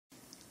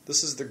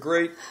This is the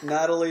great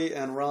Natalie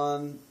and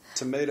Ron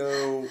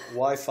tomato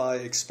Wi-Fi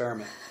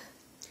experiment.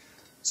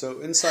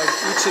 So inside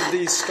each of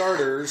these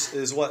starters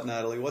is what,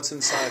 Natalie? What's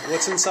inside?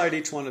 What's inside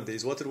each one of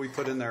these? What did we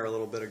put in there a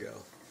little bit ago?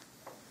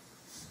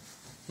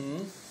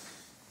 Be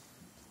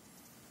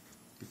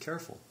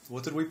careful.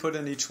 What did we put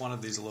in each one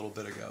of these a little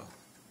bit ago?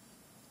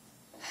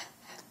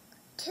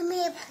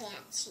 Tomato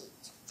plant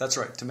seeds. That's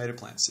right, tomato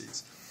plant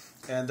seeds.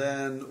 And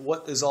then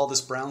what is all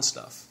this brown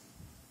stuff?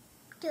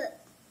 Dirt.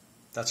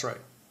 That's right.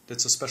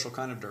 It's a special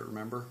kind of dirt,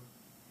 remember?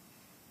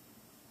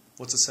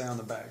 What's it say on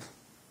the bag?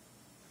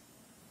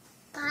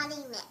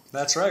 Potting mix.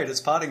 That's right,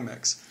 it's potting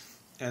mix.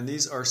 And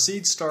these are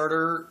seed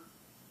starter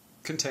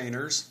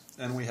containers,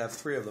 and we have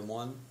 3 of them.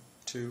 1,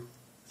 2,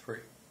 3.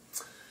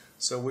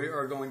 So we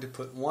are going to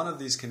put one of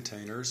these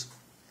containers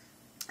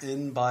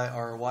in by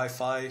our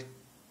Wi-Fi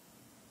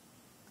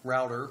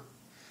router.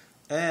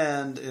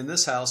 And in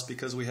this house,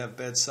 because we have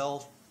bad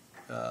cell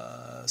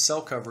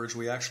coverage,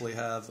 we actually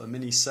have a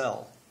mini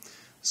cell.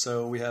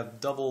 So we have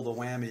double the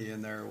whammy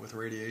in there with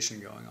radiation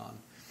going on.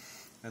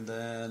 And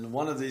then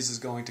one of these is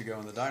going to go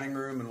in the dining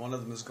room, and one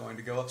of them is going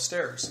to go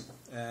upstairs.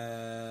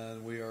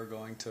 And we are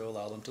going to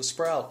allow them to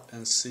sprout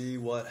and see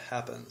what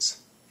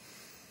happens.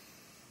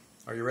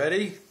 Are you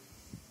ready?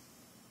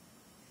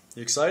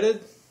 You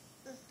excited?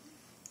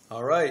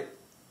 All right.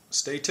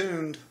 Stay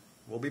tuned.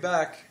 We'll be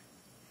back.